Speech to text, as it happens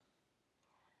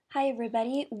Hi,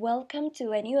 everybody. Welcome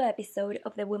to a new episode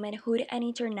of the Womanhood and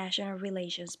International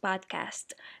Relations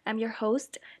podcast. I'm your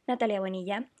host, Natalia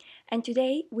Bonilla, and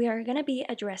today we are going to be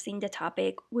addressing the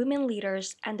topic Women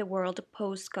Leaders and the World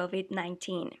Post COVID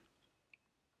 19.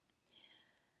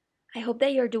 I hope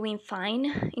that you're doing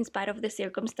fine in spite of the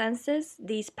circumstances.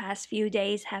 These past few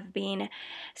days have been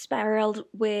spiraled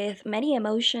with many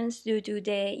emotions due to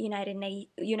the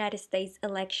United States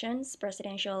elections,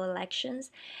 presidential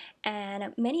elections,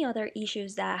 and many other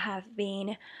issues that have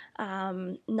been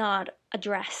not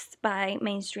addressed by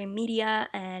mainstream media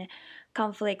and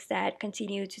conflicts that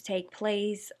continue to take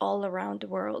place all around the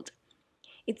world.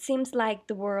 It seems like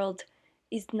the world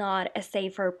is not a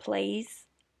safer place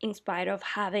in spite of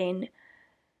having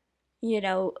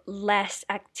less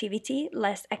activity,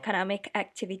 less economic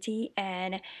activity,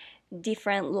 and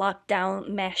different lockdown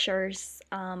measures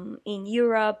in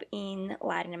Europe, in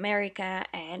Latin America,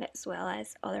 and as well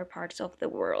as other parts of the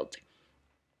world.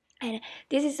 And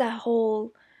this is a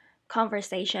whole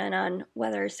conversation on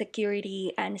whether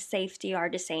security and safety are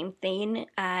the same thing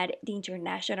at the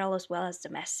international as well as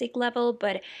domestic level,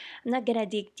 but I'm not gonna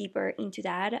dig deeper into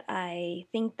that. I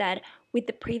think that with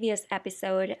the previous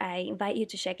episode, I invite you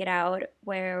to check it out,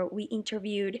 where we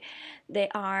interviewed the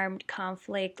Armed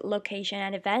Conflict Location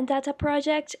and Event Data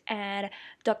Project, and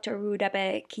Dr.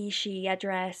 Rudabe Kishi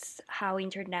addressed how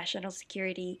international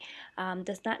security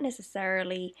does not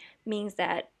necessarily means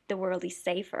that the world is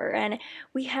safer. And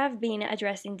we have been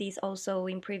addressing this also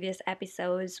in previous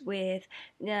episodes with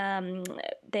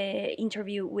the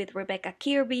interview with Rebecca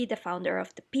Kirby, the founder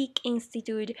of the Peak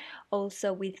Institute,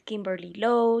 also with Kimberly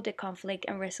Lowe, the conflict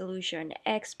and resolution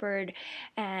expert,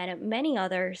 and many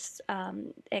others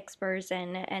experts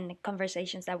and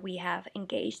conversations that we have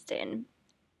engaged in.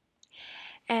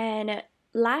 And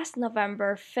last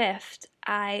November 5th,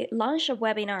 I launched a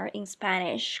webinar in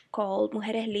Spanish called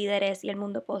Mujeres Líderes y el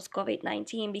Mundo Post COVID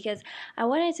 19 because I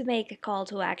wanted to make a call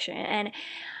to action. And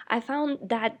I found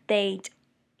that date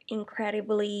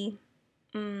incredibly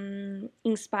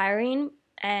inspiring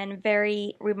and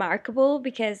very remarkable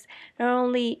because not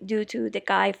only due to the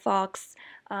Guy Fawkes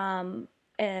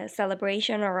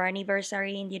celebration or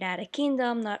anniversary in the United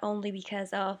Kingdom, not only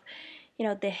because of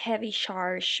the heavy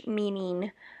charge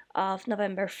meaning of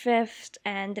November 5th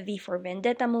and the V for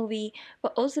Vendetta movie,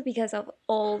 but also because of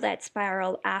all that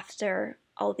spiral after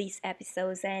all these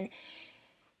episodes. And,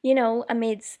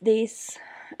 amidst this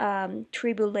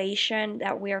tribulation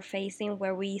that we are facing,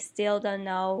 where we still don't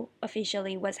know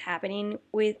officially what's happening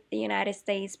with the United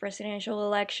States presidential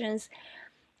elections,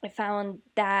 I found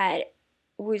that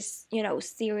was,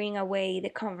 steering away the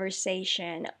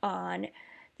conversation on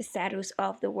the status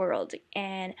of the world.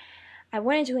 And I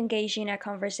wanted to engage in a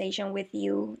conversation with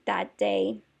you that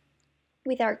day,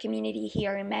 with our community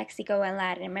here in Mexico and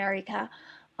Latin America,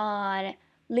 on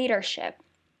leadership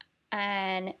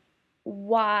and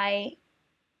why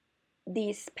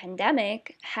this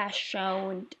pandemic has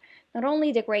shown not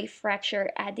only the great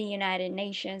fracture at the United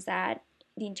Nations, at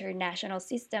the international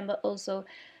system, but also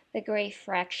the great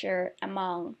fracture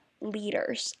among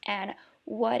leaders, and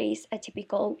what is a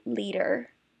typical leader,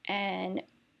 and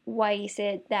why is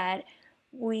it that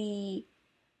we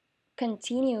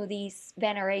continue this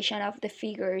veneration of the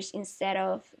figures instead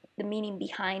of the meaning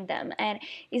behind them. And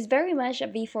it's very much a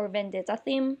V for Vendetta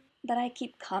theme that I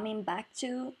keep coming back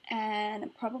to,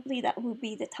 and probably that will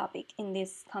be the topic in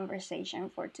this conversation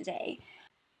for today.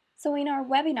 So, in our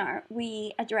webinar,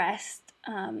 we addressed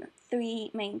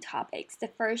three main topics. The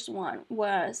first one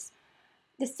was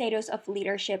the status of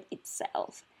leadership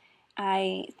itself.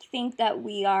 I think that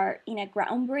we are in a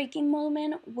groundbreaking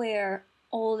moment where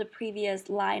all the previous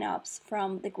lineups,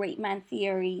 from the great man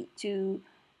theory to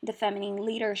the feminine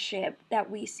leadership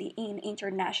that we see in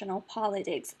international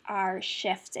politics, are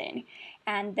shifting,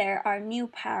 and there are new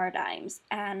paradigms.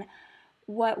 And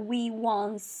what we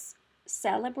once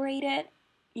celebrated,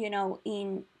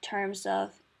 in terms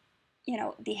of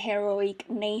the heroic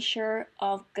nature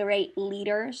of great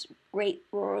leaders, great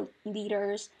world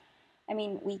leaders. I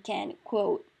mean, we can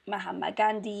quote Mahatma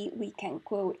Gandhi, we can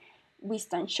quote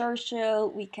Winston Churchill,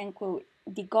 we can quote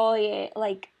De Gaulle,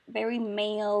 like very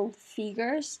male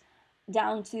figures,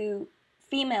 down to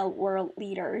female world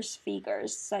leaders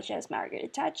figures such as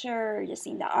Margaret Thatcher,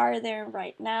 Jacinda Ardern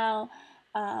right now,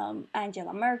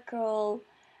 Angela Merkel,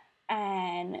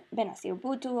 and Benazir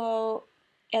Bhutto,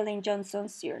 Ellen Johnson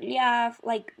Sirleaf,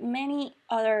 like many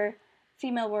other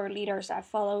female world leaders I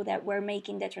follow that were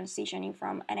making the transitioning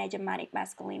from an hegemonic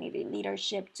masculinity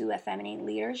leadership to a feminine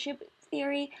leadership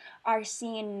theory, are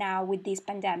seeing now with this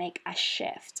pandemic a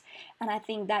shift. And I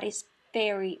think that is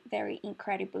very, very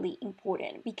incredibly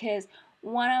important, because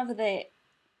one of the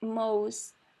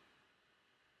most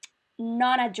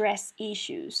non-addressed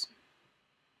issues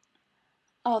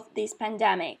of this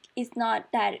pandemic. It's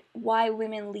not that why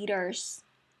women leaders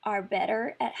are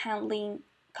better at handling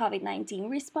COVID-19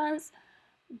 response,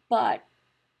 but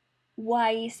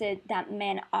why is it that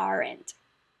men aren't?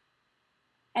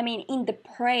 I mean, in the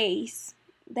praise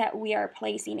that we are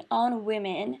placing on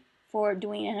women for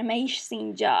doing an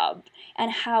amazing job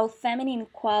and how feminine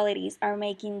qualities are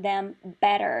making them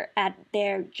better at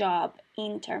their job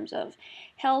in terms of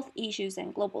health issues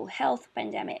and global health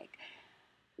pandemic,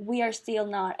 we are still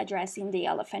not addressing the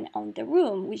elephant on the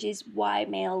room, which is why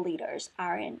male leaders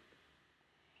aren't.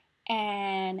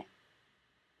 And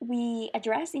we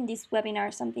address in this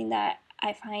webinar something that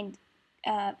I find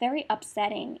very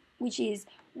upsetting, which is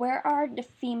where are the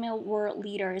female world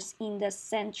leaders in the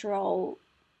central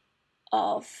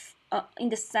of in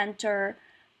the center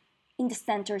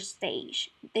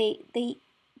stage? They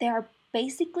are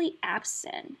basically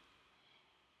absent.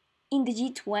 In the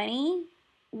G20,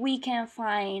 we can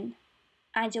find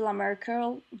Angela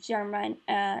Merkel,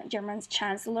 German's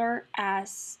chancellor,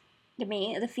 as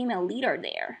the female leader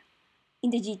there in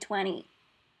the G20.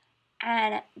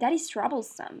 And that is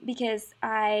troublesome because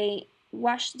I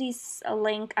watched this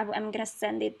link, I'm gonna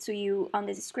send it to you on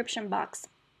the description box,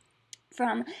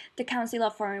 from the Council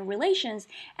of Foreign Relations,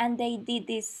 and they did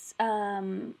this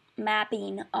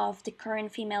mapping of the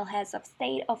current female heads of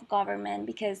state of government,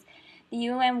 because the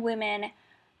UN Women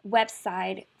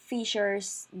website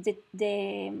features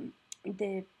the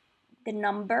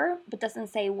number but doesn't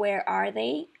say where are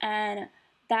they, and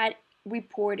that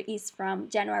report is from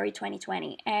January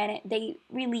 2020, and they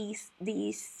released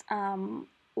this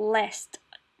list,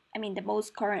 I mean the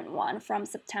most current one, from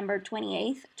September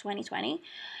 28th 2020,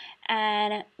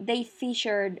 and they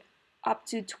featured up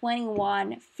to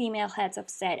 21 female heads of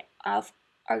state of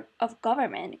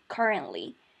government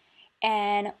currently.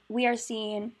 And we are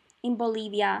seeing in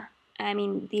Bolivia, I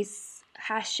mean, this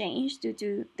has changed due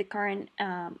to the current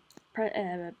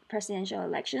presidential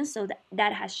elections, so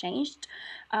that has changed.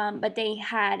 But they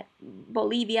had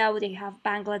Bolivia, they have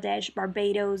Bangladesh,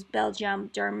 Barbados,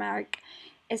 Belgium, Denmark,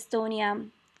 Estonia,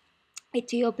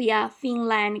 Ethiopia,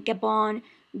 Finland, Gabon,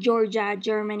 Georgia,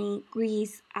 Germany,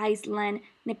 Greece, Iceland,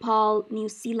 Nepal, New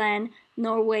Zealand,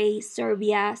 Norway,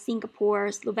 Serbia,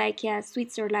 Singapore, Slovakia,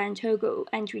 Switzerland, Togo,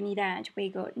 and Trinidad and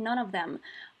Tobago. None of them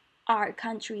are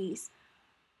countries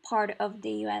part of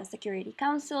the UN Security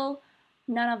Council.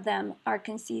 None of them are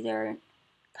considered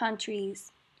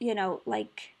countries,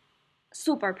 like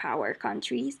superpower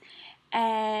countries.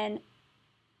 And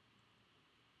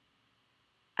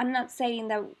I'm not saying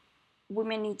that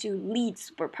women need to lead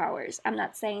superpowers. I'm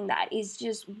not saying that. It's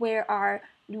just where are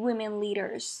women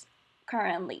leaders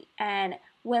currently, and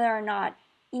whether or not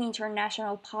in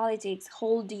international politics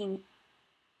holding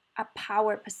a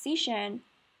power position,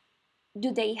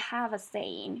 do they have a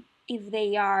saying if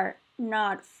they are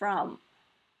not from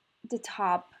the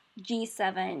top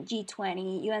G7,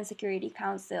 G20, UN Security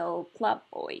Council club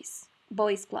boys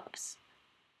clubs?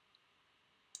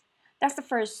 That's the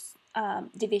first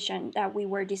division that we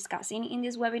were discussing in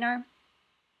this webinar.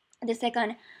 The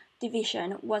second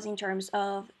division was in terms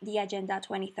of the Agenda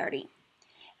 2030.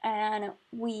 And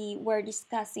we were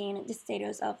discussing the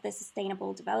status of the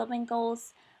Sustainable Development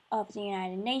Goals of the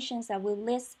United Nations. I will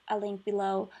list a link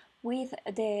below with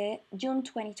the June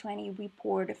 2020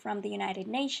 report from the United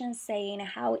Nations saying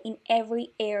how in every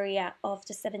area of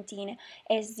the 17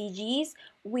 SDGs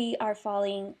we are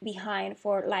falling behind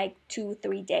for like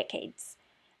 2-3 decades.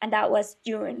 And that was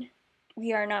June.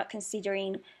 We are not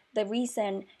considering the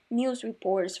recent news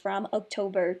reports from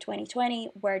October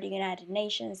 2020, where the United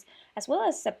Nations, as well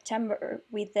as September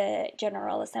with the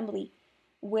General Assembly,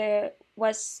 where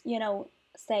was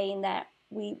saying that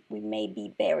we may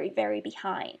be very, very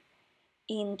behind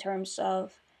in terms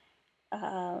of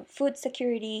food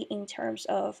security, in terms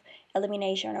of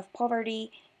elimination of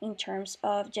poverty, in terms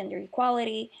of gender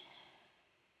equality.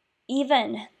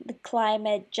 Even the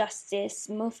climate justice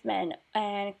movement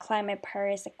and climate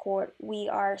Paris Accord, we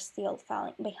are still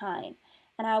falling behind.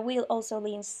 And I will also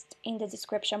list in the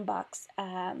description box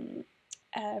a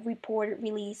report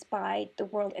released by the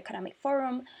World Economic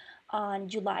Forum on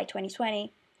July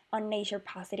 2020 on nature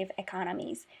positive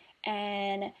economies.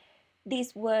 And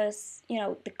this was,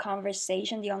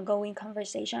 the ongoing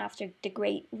conversation after the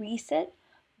Great Reset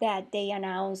that they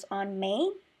announced on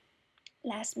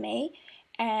last May,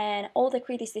 and all the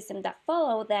criticism that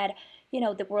followed that,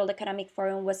 the World Economic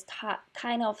Forum was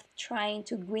kind of trying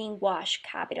to greenwash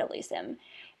capitalism.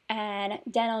 And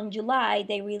then on July,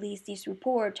 they released this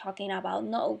report talking about,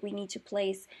 no, we need to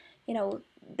place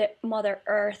the Mother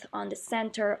Earth on the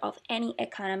center of any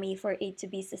economy for it to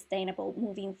be sustainable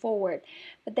moving forward.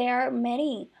 But there are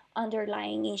many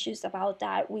underlying issues about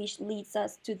that, which leads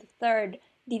us to the third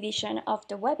division of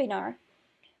the webinar,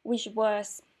 which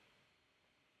was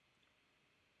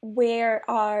where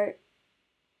are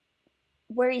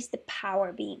where is the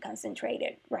power being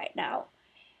concentrated right now?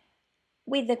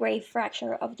 With the great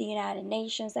fracture of the United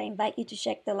Nations, I invite you to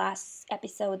check the last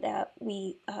episode that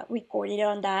we recorded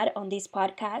on that on this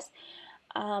podcast.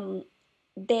 Um,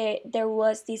 there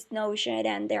was this notion,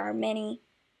 and there are many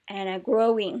and a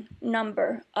growing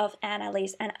number of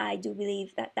analysts, and I do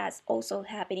believe that that's also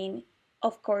happening,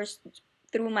 of course,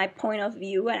 through my point of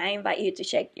view, and I invite you to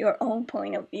check your own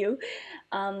point of view,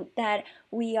 that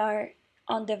we are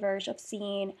on the verge of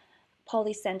seeing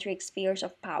polycentric spheres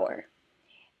of power.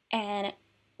 And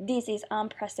this is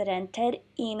unprecedented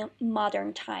in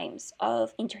modern times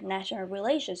of international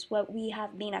relations. What we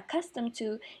have been accustomed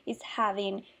to is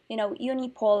having,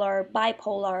 unipolar,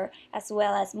 bipolar, as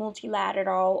well as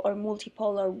multilateral or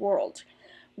multipolar world.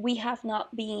 We have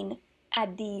not been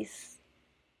at this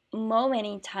moment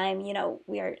in time,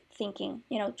 we are thinking,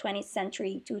 20th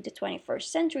century to the 21st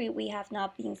century, we have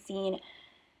not been seeing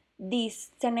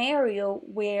this scenario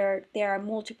where there are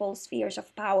multiple spheres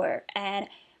of power and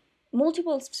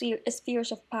multiple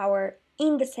spheres of power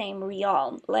in the same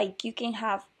realm. Like you can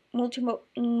have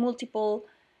multiple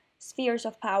spheres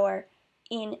of power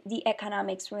in the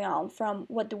economics realm, from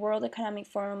what the World Economic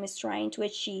Forum is trying to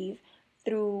achieve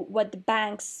through what the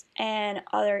banks and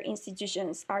other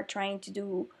institutions are trying to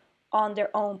do on their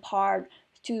own part,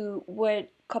 to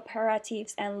what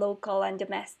cooperatives and local and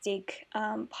domestic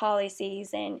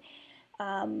policies and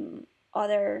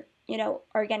other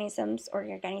organisms or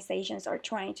organizations are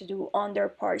trying to do on their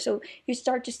part. So you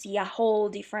start to see a whole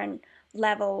different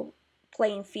level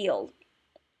playing field,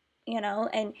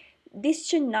 and this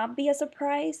should not be a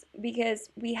surprise because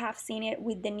we have seen it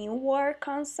with the new war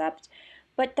concept,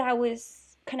 but that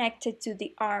was connected to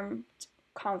the armed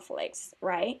conflicts,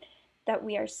 right? That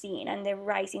we are seeing and the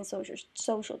rising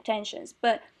social tensions.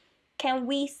 But can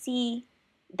we see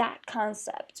that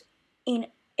concept in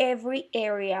every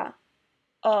area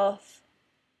of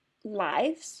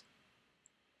lives,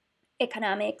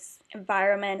 economics,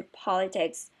 environment,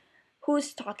 politics,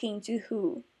 who's talking to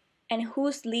who, and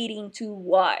who's leading to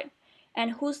what,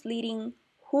 and who's leading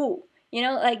who?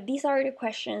 Like these are the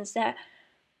questions that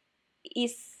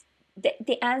is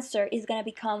the answer is going to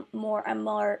become more and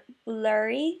more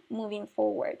blurry moving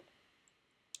forward.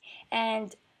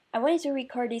 And I wanted to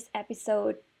record this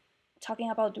episode talking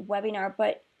about the webinar,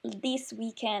 but this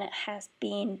weekend has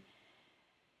been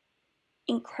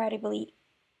incredibly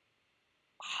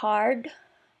hard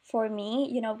for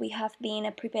me. We have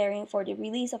been preparing for the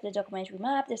release of the documentary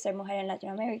map, the Ser Mujer en Latin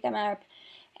America map,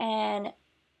 and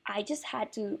I just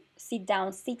had to sit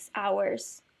down 6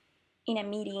 hours in a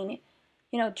meeting,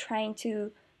 trying to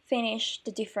finish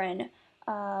the different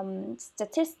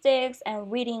statistics and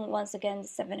reading once again the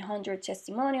 700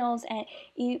 testimonials, and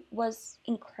it was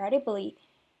incredibly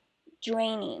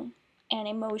draining and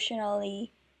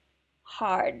emotionally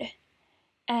hard.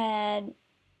 And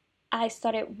I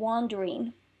started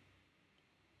wondering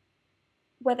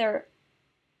whether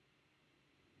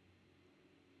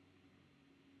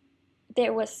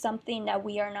there was something that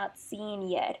we are not seeing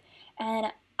yet.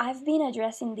 And I've been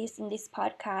addressing this in this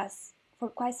podcast for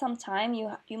quite some time.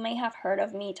 You may have heard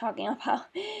of me talking about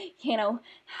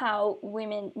how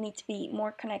women need to be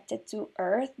more connected to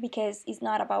earth, because it's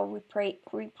not about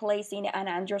replacing an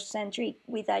androcentric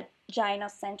with a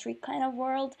gynocentric kind of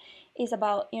world. It's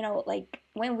about like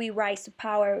when we rise to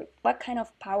power, what kind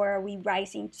of power are we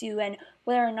rising to, and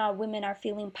whether or not women are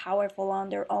feeling powerful on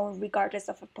their own, regardless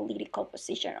of a political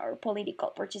position or political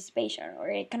participation or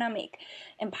economic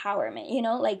empowerment.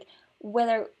 Like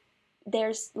whether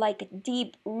there's like a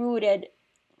deep rooted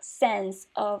sense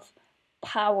of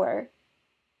power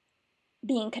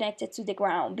being connected to the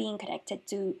ground, being connected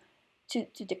to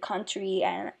the country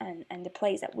and the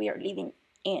place that we are living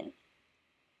in.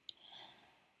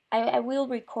 I will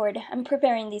record, I'm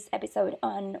preparing this episode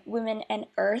on women and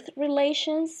earth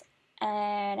relations,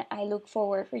 and I look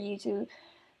forward for you to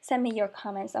send me your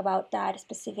comments about that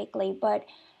specifically. But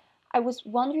I was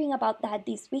wondering about that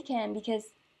this weekend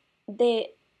because the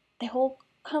whole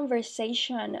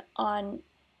conversation on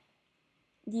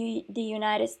the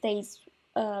United States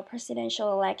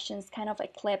presidential elections kind of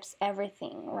eclipse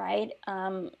everything, right?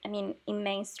 I mean, in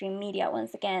mainstream media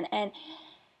once again, and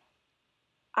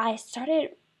I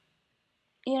started,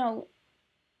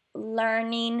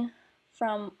 learning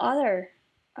from other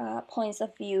points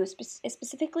of view,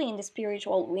 specifically in the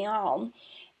spiritual realm,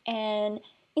 and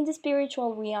in the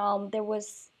spiritual realm, there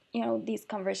was, this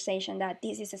conversation that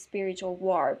this is a spiritual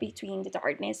war between the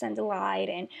darkness and the light,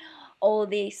 and all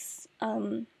this,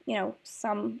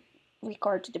 some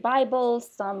record to the Bible,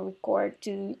 some record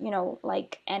to,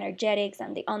 like energetics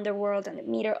and the underworld and the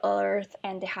Middle Earth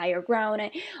and the higher ground,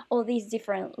 and all these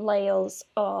different layers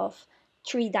of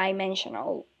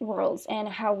three-dimensional worlds, and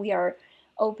how we are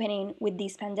opening with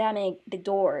this pandemic the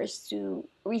doors to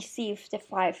receive the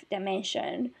five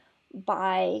dimension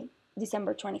by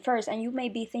December 21st. And you may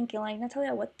be thinking, like,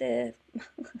 Natalia, what the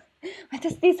what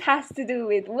does this has to do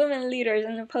with women leaders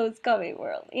in the post-COVID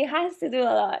world? It has to do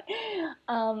a lot,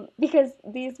 because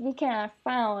this weekend I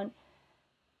found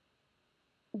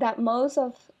that most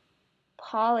of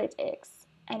politics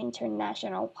and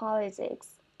international politics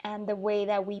and the way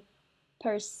that we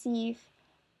perceive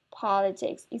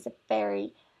politics is a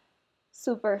very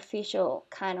superficial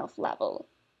kind of level.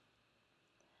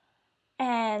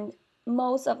 And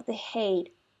most of the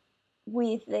hate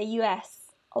with the US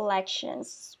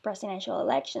elections, presidential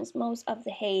elections, most of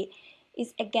the hate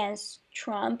is against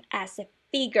Trump as a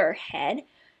figurehead,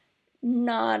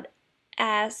 not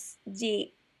as the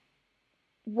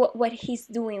what he's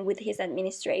doing with his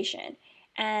administration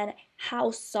and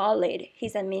how solid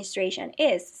his administration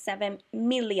is, 7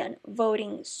 million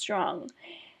voting strong.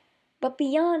 But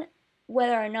beyond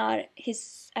whether or not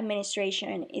his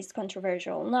administration is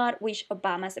controversial or not, which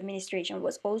Obama's administration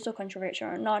was also controversial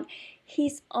or not,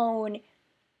 his own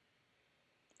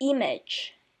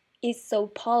image is so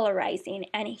polarizing.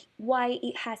 And why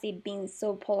has it been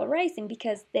so polarizing?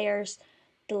 Because there's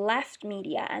the left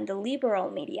media and the liberal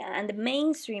media and the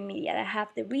mainstream media that have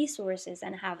the resources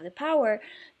and have the power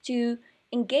to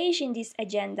engage in this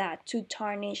agenda to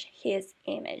tarnish his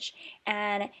image.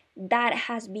 And that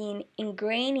has been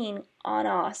ingraining on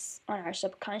us, on our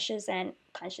subconscious and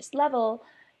conscious level,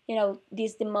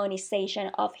 this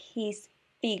demonization of his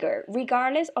figure,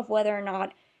 regardless of whether or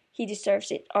not he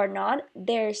deserves it or not.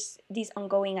 There's this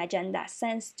ongoing agenda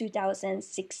since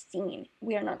 2016.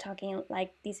 We are not talking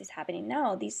like this is happening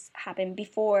now. This happened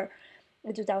before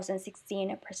the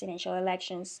 2016 presidential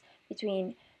elections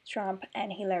between Trump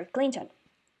and Hillary Clinton.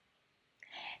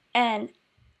 And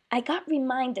I got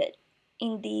reminded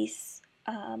in these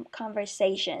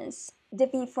conversations the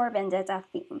V for Vendetta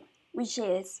theme, which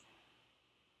is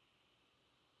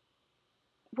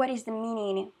what is the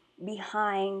meaning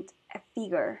behind a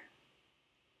figure?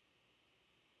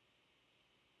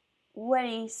 What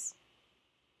is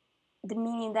the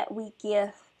meaning that we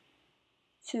give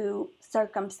to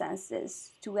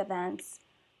circumstances, to events,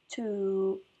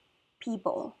 to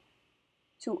people,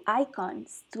 to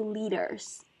icons, to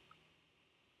leaders?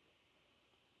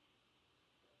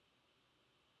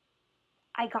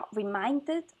 I got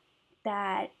reminded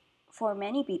that for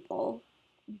many people,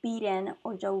 Biden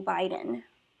or Joe Biden,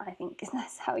 I think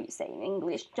that's how you say in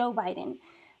English, Joe Biden,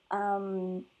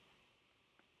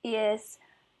 is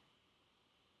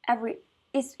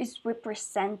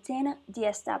representing the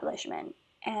establishment,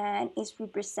 and is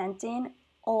representing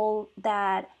all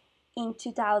that in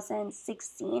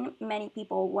 2016 many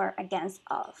people were against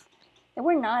of. They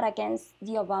were not against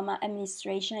the Obama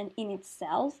administration in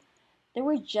itself. They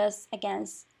were just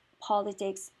against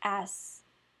politics as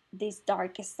this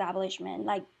dark establishment,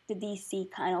 like the DC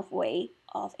kind of way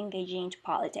of engaging into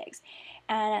politics.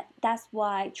 And that's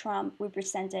why Trump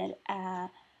represented a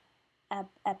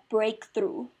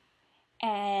breakthrough,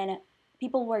 and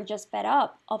people were just fed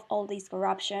up of all this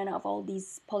corruption, of all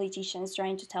these politicians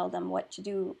trying to tell them what to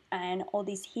do, and all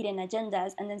these hidden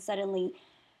agendas. And then suddenly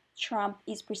Trump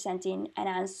is presenting an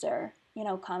answer,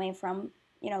 coming from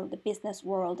the business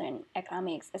world and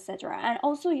economics, etc., and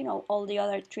also all the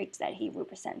other tricks that he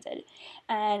represented.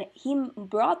 And he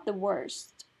brought the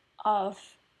worst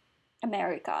of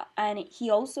America, and he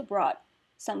also brought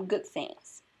some good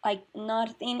things. Like,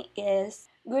 nothing is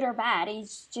good or bad, it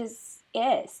just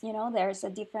is. There's a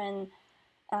different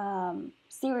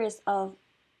series of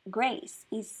grace.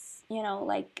 Is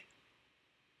like,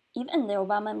 even the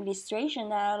Obama administration,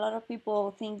 that a lot of people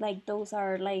think like those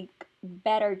are like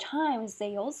better times,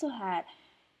 they also had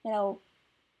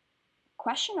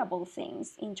questionable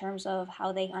things in terms of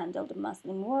how they handled the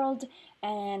Muslim world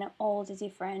and all the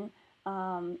different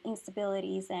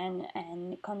instabilities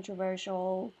and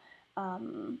controversial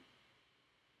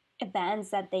events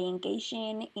that they engaged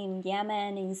in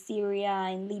Yemen, in Syria,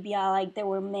 in Libya. Like, there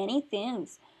were many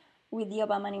things with the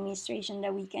Obama administration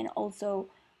that we can also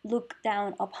look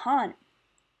down upon.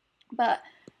 But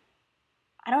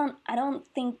I don't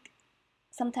think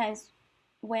sometimes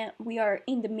when we are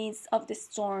in the midst of the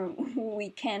storm we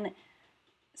can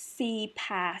see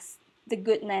past the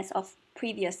goodness of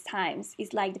previous times.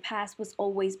 It's like the past was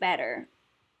always better,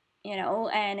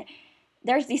 and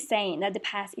there's this saying that the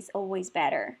past is always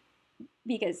better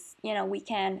because, we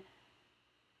can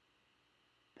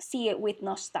see it with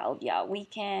nostalgia. We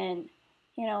can,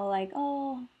 like,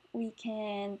 oh, we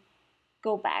can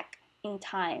go back in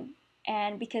time.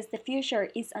 And because the future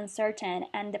is uncertain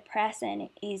and the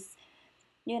present is,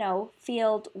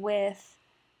 filled with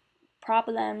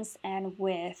problems and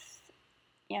with,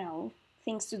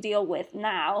 things to deal with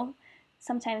now,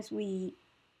 sometimes we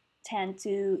tend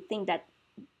to think that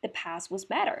the past was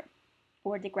better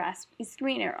or the grass is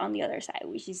greener on the other side,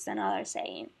 which is another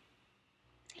saying.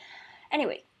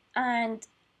 Anyway, and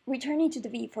returning to the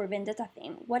V for Vendetta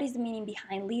theme, what is the meaning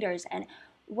behind leaders and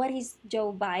what is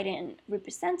Joe Biden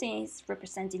representing? He's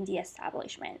representing the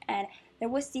establishment. And there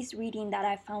was this reading that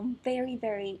I found very,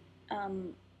 very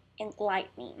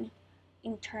enlightening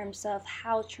in terms of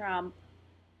how Trump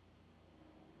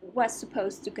was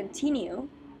supposed to continue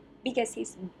because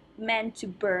he's meant to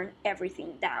burn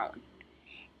everything down.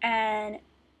 And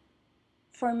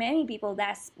for many people,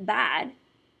 that's bad,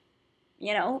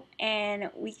 and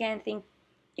we can think,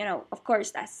 of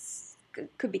course, that's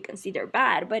could be considered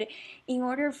bad, but in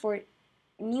order for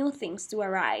new things to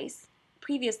arise,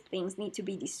 previous things need to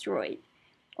be destroyed,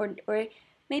 or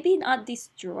maybe not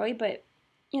destroyed, but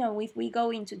if we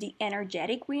go into the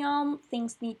energetic realm,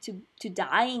 things need to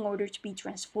die in order to be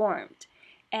transformed,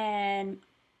 and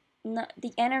not,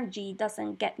 the energy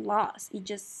doesn't get lost. It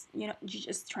just you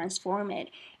just transform it.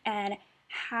 And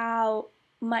how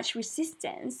much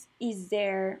resistance is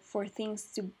there for things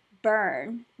to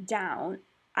burn down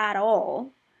at all,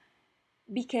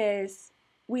 because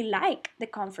we like the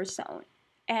comfort zone.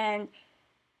 And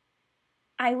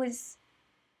I was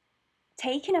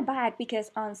taken aback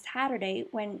because on Saturday,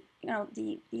 when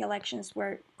the elections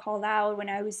were called out, when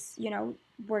I was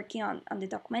working on the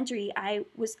documentary, I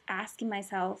was asking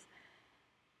myself,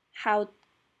 how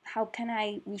can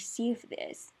I receive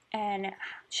this? And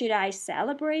should I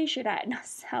celebrate? Should I not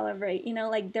celebrate?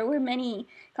 Like, there were many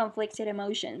conflicted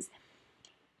emotions.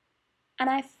 And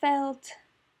I felt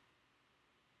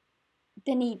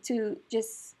the need to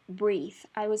just breathe.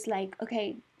 I was like,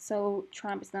 okay, so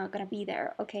Trump is not gonna be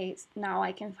there. Okay, now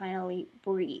I can finally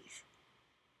breathe.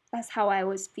 That's how I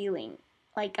was feeling,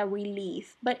 like a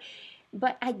relief. But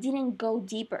I didn't go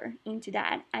deeper into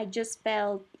that. I just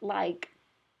felt like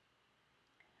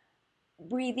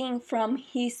breathing from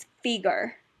his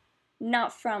figure,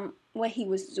 not from what he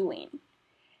was doing.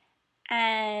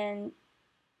 And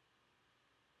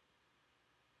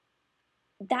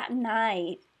that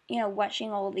night,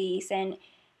 watching all these and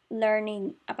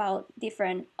learning about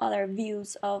different other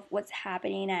views of what's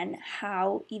happening and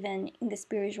how even in the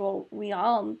spiritual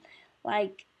realm,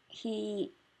 like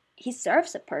he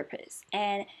serves a purpose.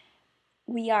 And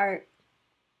we are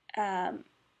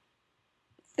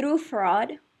through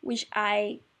fraud, which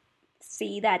I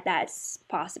see that that's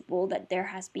possible, that there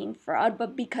has been fraud,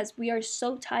 but because we are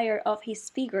so tired of his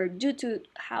figure due to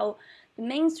how the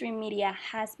mainstream media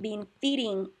has been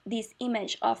feeding this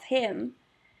image of him,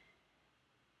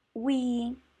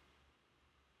 we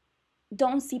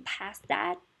don't see past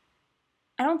that.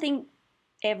 I don't think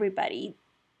everybody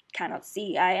cannot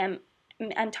see. I'm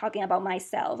talking about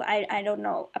myself. I don't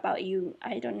know about you.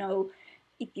 I don't know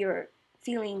if you're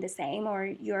feeling the same or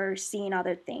you're seeing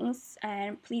other things,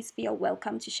 and please feel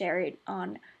welcome to share it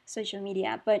on social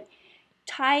media. But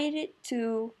tied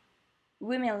to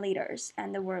women leaders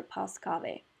and the world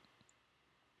post-COVID,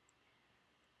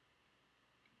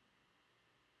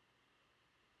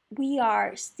 we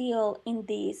are still in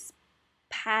this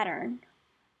pattern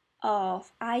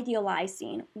of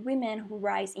idealizing women who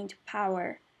rise into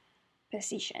power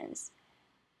positions,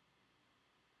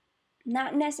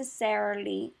 not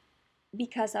necessarily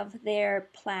because of their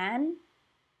plan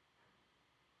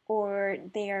or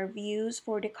their views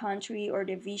for the country or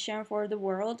the vision for the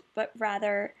world, but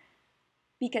rather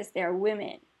because they're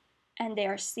women and they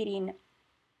are sitting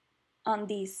on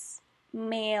these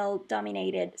male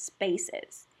dominated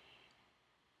spaces.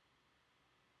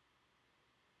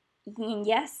 And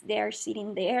yes, they're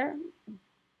sitting there,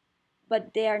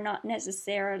 but they are not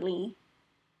necessarily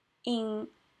in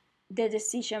the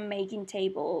decision making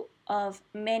table of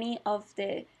many of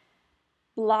the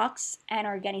blocks and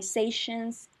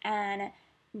organizations and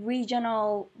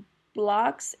regional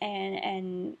blocks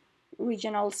and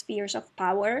regional spheres of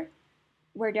power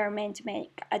where they're meant to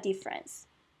make a difference.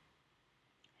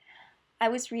 I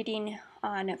was reading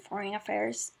on Foreign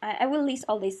Affairs. I will list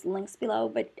all these links below,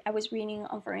 but I was reading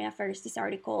on Foreign Affairs this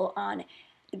article on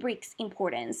the BRICS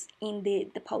importance in the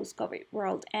post-COVID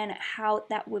world and how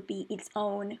that would be its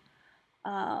own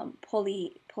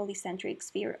polycentric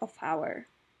sphere of power.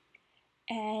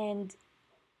 And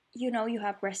you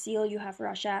have Brazil, you have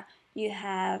Russia, you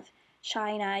have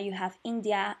China, you have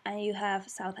India, and you have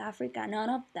South Africa. None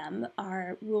of them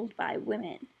are ruled by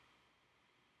women.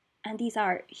 And these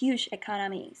are huge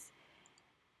economies.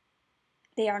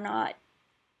 They are not,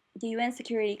 the UN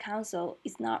Security Council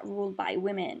is not ruled by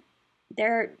women.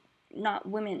 There are not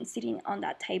women sitting on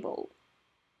that table.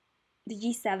 The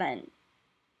G7,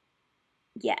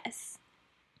 yes.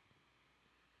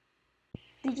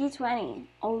 The G20,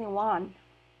 only one,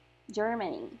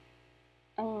 Germany.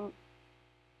 And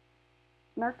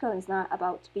Merkel is not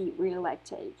about to be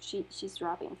re-elected. She's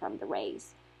dropping from the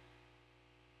race.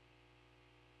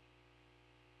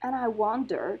 And I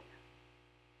wonder,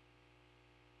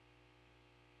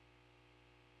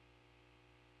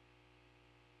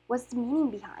 what's the meaning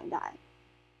behind that?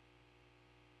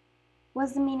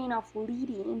 What's the meaning of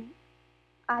leading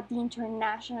at the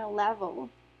international level?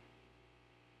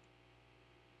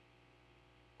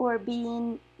 Or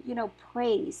being,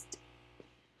 praised?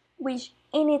 Which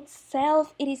in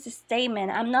itself, it is a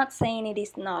statement. I'm not saying it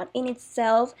is not. In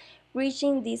itself,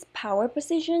 reaching these power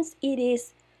positions, it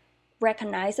is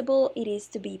recognizable, it is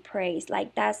to be praised.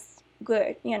 Like, that's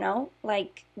good,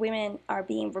 like women are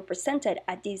being represented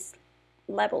at these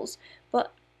levels.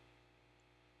 But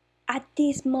at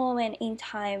this moment in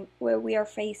time where we are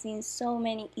facing so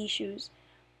many issues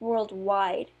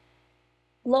worldwide,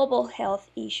 global health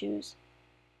issues,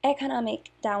 economic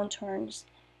downturns,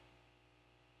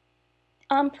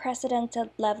 unprecedented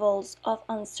levels of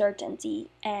uncertainty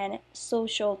and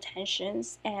social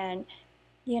tensions, and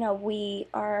we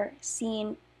are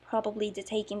seeing probably the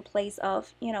taking place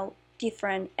of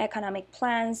different economic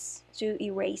plans to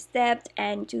erase debt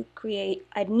and to create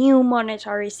a new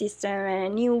monetary system and a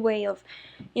new way of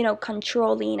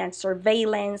controlling and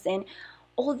surveillance, and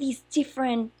all these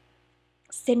different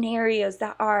scenarios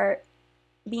that are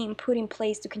being put in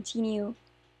place to continue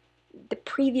the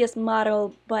previous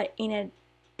model but in a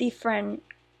different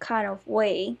kind of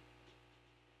way.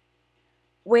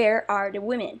 Where are the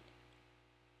women?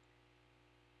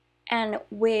 And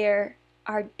where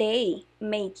are they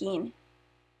making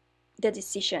the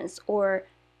decisions or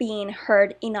being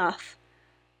heard enough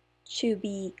to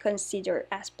be considered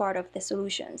as part of the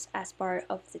solutions, as part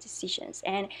of the decisions?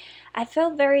 And I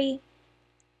felt very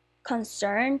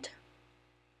concerned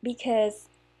because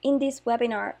in this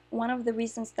webinar, one of the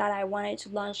reasons that I wanted to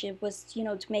launch it was,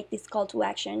 to make this call to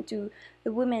action to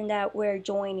the women that were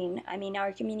joining. I mean,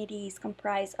 our community is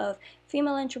comprised of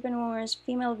female entrepreneurs,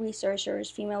 female researchers,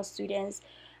 female students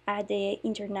at the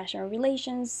international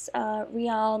relations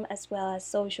realm, as well as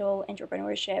social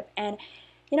entrepreneurship. And,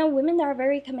 women that are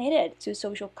very committed to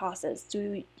social causes,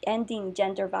 to ending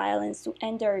gender violence, to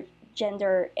end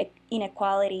gender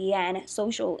inequality and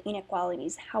social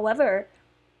inequalities. However,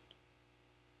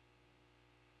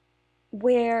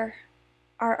 where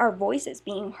are our voices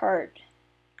being heard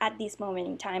at this moment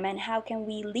in time, and how can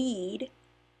we lead,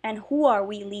 and who are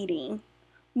we leading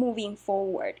moving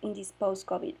forward in this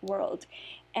post-COVID world?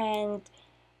 And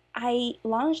I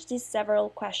launched these several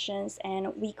questions,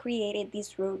 and we created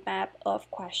this roadmap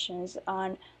of questions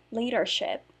on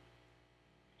leadership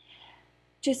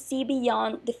to see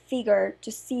beyond the figure,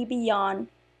 to see beyond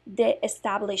the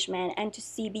establishment, and to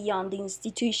see beyond the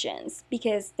institutions,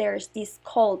 because there's this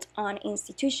cult on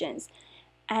institutions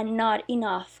and not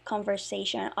enough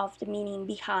conversation of the meaning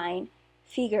behind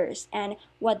figures and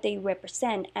what they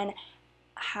represent and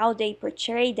how they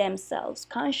portray themselves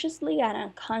consciously and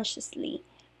unconsciously,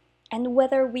 and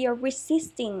whether we are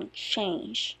resisting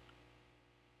change,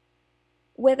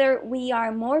 whether we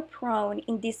are more prone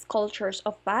in these cultures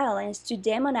of violence to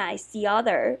demonize the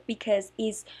other because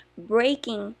it's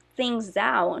breaking things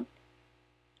down,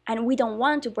 and we don't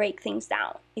want to break things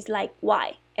down. It's like,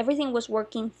 why? Everything was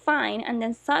working fine, and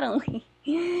then suddenly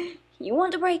you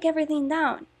want to break everything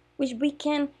down, which we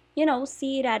can,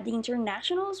 see it at the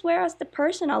internationals, whereas the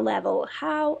personal level,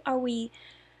 how are we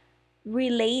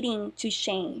relating to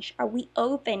change? Are we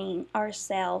opening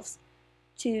ourselves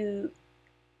to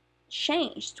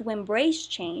change, to embrace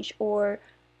change, or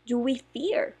do we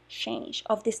fear change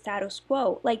of the status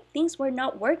quo? Like, things were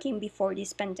not working before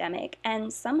this pandemic,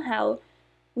 and somehow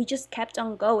we just kept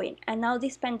on going, and now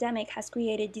this pandemic has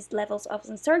created these levels of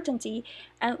uncertainty,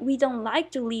 and we don't like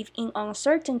to live in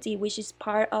uncertainty, which is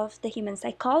part of the human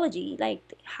psychology,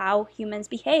 like how humans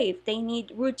behave. They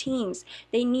need routines,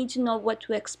 they need to know what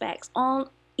to expect.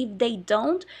 If they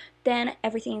don't, then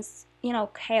everything's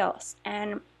chaos,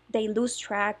 and they lose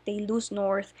track, they lose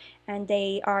north, and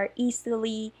they are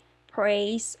easily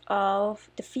prey of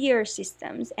the fear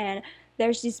systems. And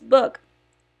there's this book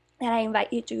that I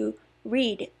invite you to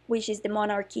read, which is The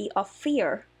Monarchy of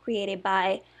Fear, created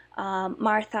by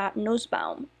Martha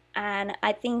Nussbaum. And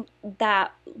I think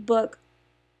that book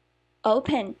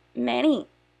opened many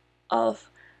of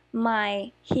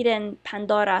my hidden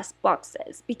Pandora's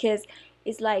boxes, because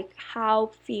it's like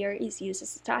how fear is used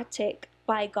as a tactic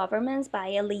by governments, by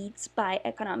elites, by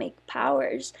economic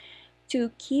powers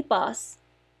to keep us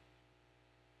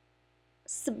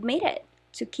submitted,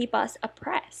 to keep us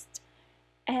oppressed.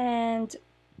 And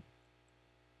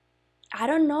I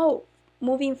don't know,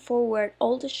 moving forward,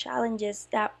 all the challenges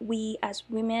that we as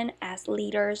women, as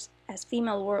leaders, as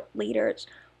female world leaders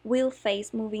will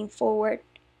face moving forward,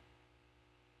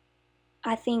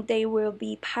 I think they will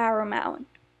be paramount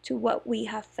to what we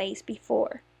have faced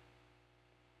before.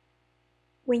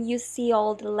 When you see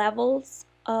all the levels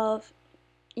of,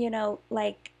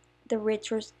 like the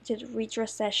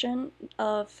retrocession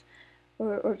of,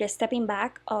 or the stepping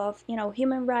back of,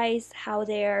 human rights, how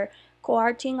they're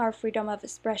coarting our freedom of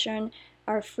expression,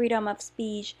 our freedom of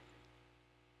speech,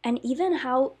 and even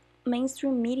how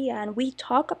mainstream media, and we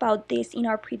talk about this in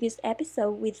our previous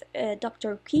episode with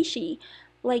Dr. Kishi,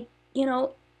 like,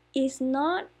 is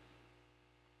not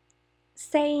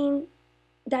saying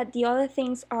that the other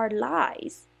things are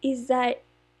lies, is that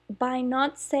by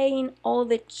not saying all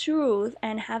the truth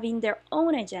and having their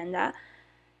own agenda,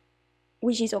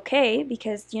 which is okay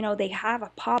because they have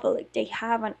a public, they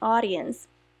have an audience,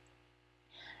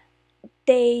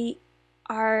 they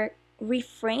are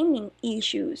reframing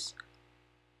issues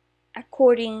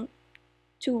according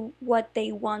to what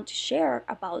they want to share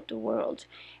about the world.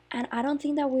 And I don't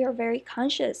think that we are very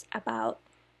conscious about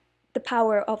the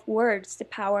power of words, the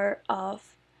power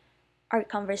of our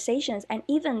conversations. And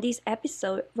even this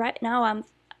episode right now, I'm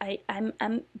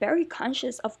very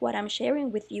conscious of what I'm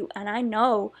sharing with you, and I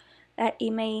know that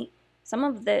it may, some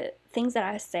of the things that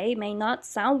I say may not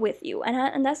sound with you,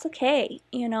 and that's okay,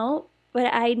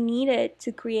 but I needed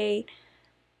to create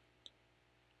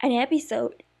an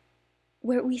episode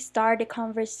where we start a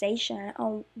conversation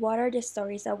on what are the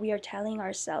stories that we are telling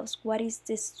ourselves, what is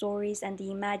the stories and the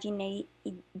imaginaries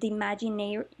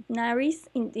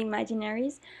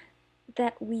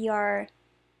that we are,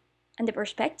 and the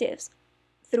perspectives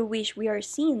through which we are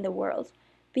seeing the world,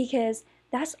 because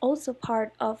that's also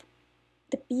part of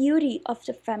the beauty of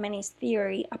the feminist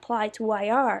theory applied to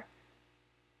IR.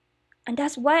 And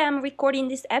that's why I'm recording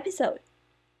this episode.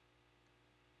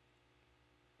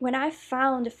 When I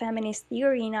found the feminist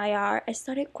theory in IR, I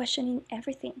started questioning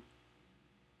everything.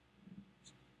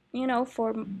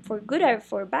 For good or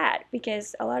for bad,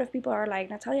 because a lot of people are like,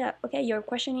 Natalia, okay, you're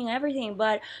questioning everything,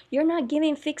 but you're not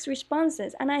giving fixed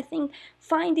responses. And I think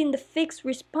finding the fixed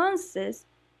responses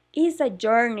is a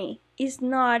journey, is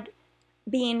not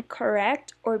being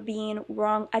correct or being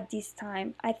wrong at this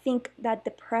time. I think that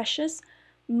the precious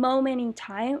moment in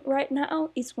time right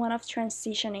now is one of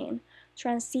transitioning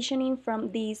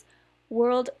from this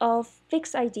world of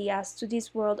fixed ideas to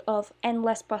this world of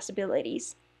endless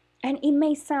possibilities. And it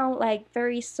may sound like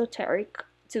very esoteric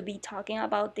to be talking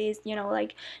about this,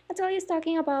 like Natalia's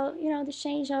talking about, the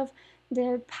change of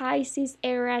the Pisces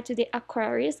era to the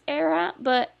Aquarius era,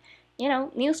 but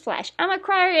newsflash, I'm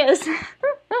Aquarius.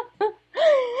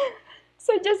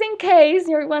 So just in case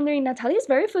you're wondering, Natalia is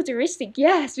very futuristic.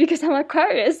 Yes, because I'm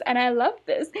Aquarius and I love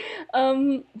this.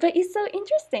 But it's so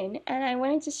interesting, and I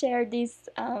wanted to share this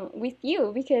with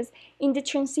you because in the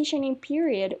transitioning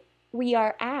period, we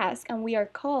are asked and we are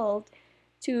called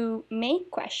to make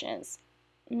questions,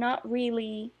 not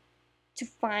really to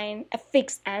find a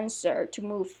fixed answer to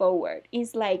move forward.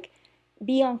 It's like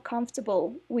be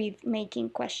uncomfortable with making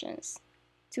questions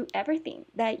to everything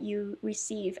that you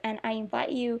receive. And I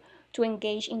invite you to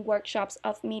engage in workshops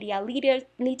of media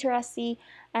literacy.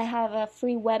 I have a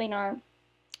free webinar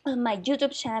on my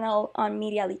YouTube channel on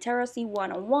Media Literacy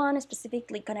 101,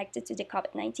 specifically connected to the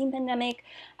COVID-19 pandemic.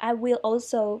 I will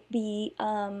also be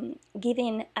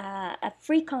giving a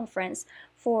free conference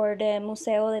for the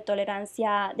Museo de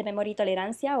Tolerancia, de Memoria y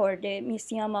Tolerancia, or the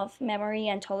Museum of Memory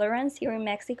and Tolerance here in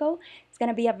Mexico. It's going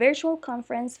to be a virtual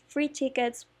conference. Free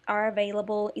tickets are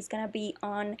available. It's going to be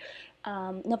on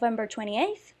November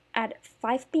 28th at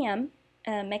 5 p.m.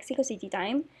 Mexico City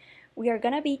time. We are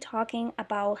going to be talking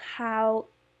about how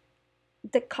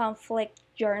the conflict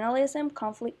journalism,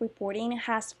 conflict reporting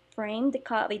has framed the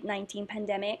COVID-19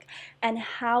 pandemic, and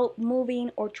how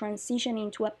moving or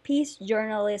transitioning to a peace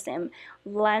journalism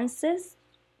lenses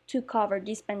to cover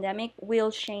this pandemic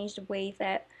will change the way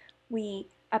that we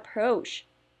approach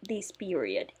this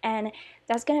period. And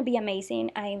that's going to be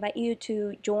amazing. I invite you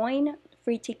to join.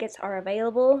 Free tickets are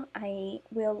available. I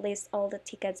will list all the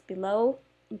tickets below,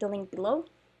 the link below.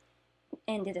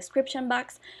 in the description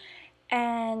box.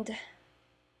 And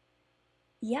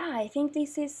yeah, I think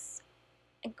this is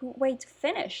a good way to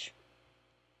finish.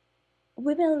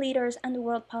 Women leaders and the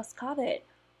world post COVID.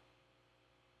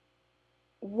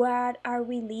 What are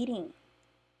we leading?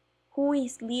 Who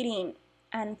is leading?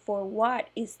 And for what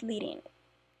is leading?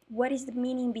 What is the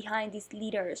meaning behind these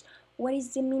leaders? What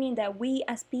is the meaning that we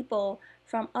as people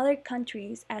from other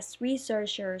countries, as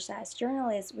researchers, as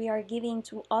journalists, we are giving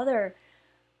to other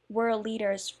world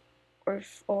leaders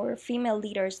or female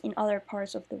leaders in other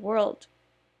parts of the world?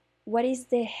 What is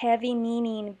the heavy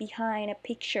meaning behind a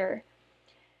picture?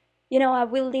 I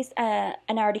will list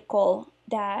an article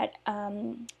that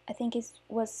I think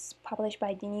was published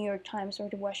by the New York Times or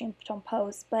the Washington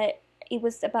Post, but it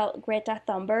was about Greta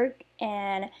Thunberg,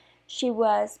 and she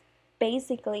was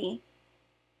basically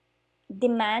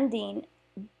demanding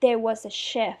there was a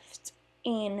shift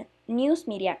in news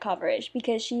media coverage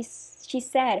because she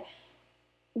said,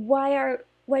 why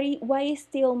is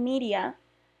still media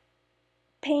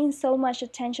paying so much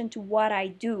attention to what I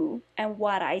do and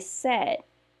what I said?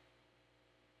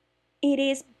 It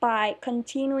is by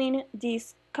continuing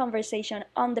this conversation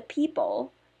on the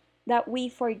people that we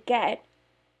forget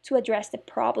to address the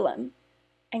problem.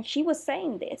 And she was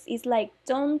saying this. It's like,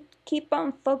 don't keep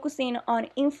on focusing on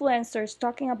influencers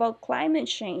talking about climate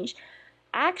change.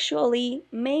 Actually,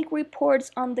 make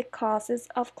reports on the causes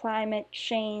of climate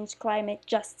change, climate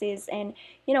justice, and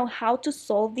how to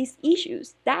solve these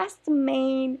issues. That's the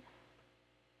main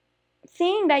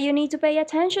thing that you need to pay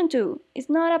attention to. It's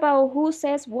not about who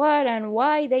says what and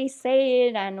why they say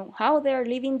it and how they're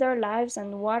living their lives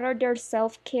and what are their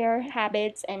self-care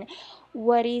habits and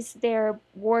what is their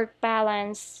work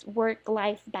balance,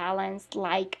 work-life balance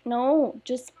like. No,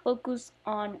 just focus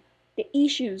on the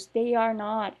issues. They are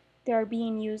not. They are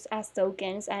being used as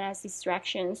tokens and as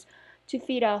distractions to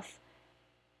feed off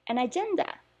an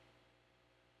agenda.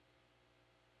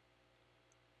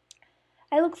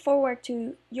 I look forward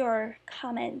to your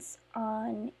comments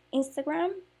on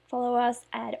Instagram. Follow us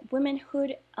at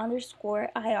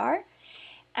womenhood_IR.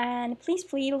 And please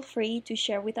feel free to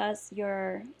share with us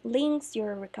your links,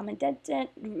 your recommended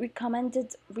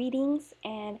readings,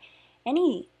 and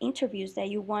any interviews that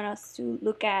you want us to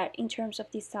look at in terms of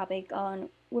this topic on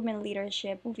women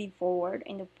leadership moving forward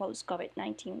in the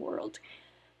post-COVID-19 world,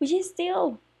 which is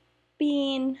still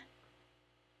being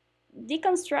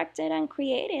deconstructed and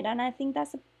created, and I think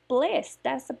that's a bliss,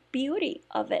 that's the beauty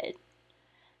of it.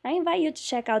 I invite you to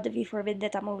check out the V for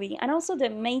Vendetta movie and also the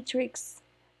Matrix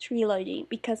trilogy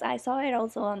because I saw it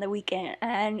also on the weekend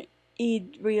and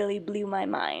it really blew my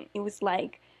mind. It was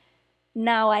like,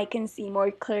 now I can see more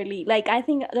clearly. Like, I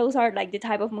think those are like the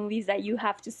type of movies that you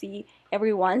have to see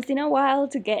every once in a while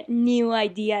to get new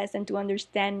ideas and to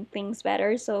understand things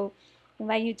better. So I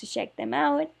invite you to check them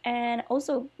out. And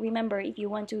also remember, if you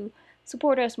want to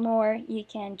support us more, you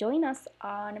can join us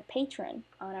on Patreon,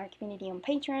 on our community on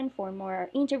Patreon, for more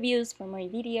interviews, for more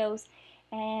videos,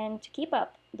 and to keep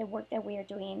up the work that we are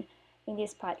doing in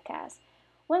this podcast.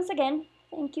 Once again,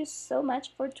 thank you so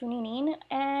much for tuning in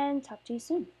and talk to you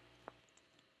soon.